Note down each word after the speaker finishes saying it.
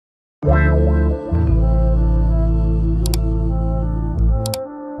Welcome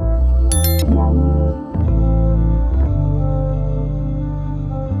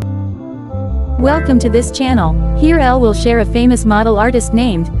to this channel. Here Elle will share a famous model artist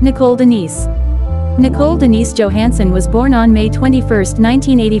named Nicole Denise. Nicole Denise Johansson was born on May 21,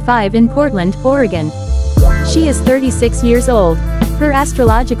 1985 in Portland, Oregon. She is 36 years old. Her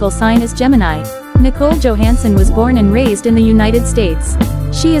astrological sign is Gemini. Nicole Johansson was born and raised in the United States.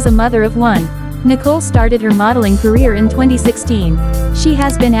 She is a mother of one. Nicole started her modeling career in 2016. She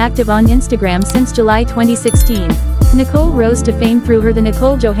has been active on Instagram since July 2016. Nicole rose to fame through her The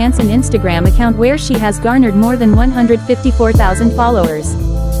Nicole Johansson Instagram account, where she has garnered more than 154,000 followers.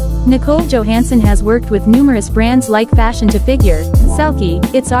 Nicole Johansson has worked with numerous brands like Fashion to Figure, Selkie,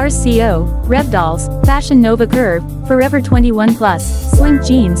 It's Ours CO, Revdolls, Fashion Nova Curve, Forever 21 Plus, Slink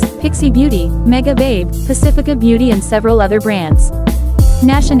Jeans, Pixie Beauty, Mega Babe, Pacifica Beauty and several other brands.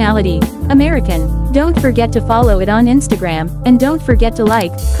 Nationality: American. Don't forget to follow it on Instagram, and don't forget to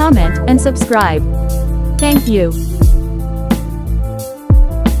like, comment, and subscribe. Thank you.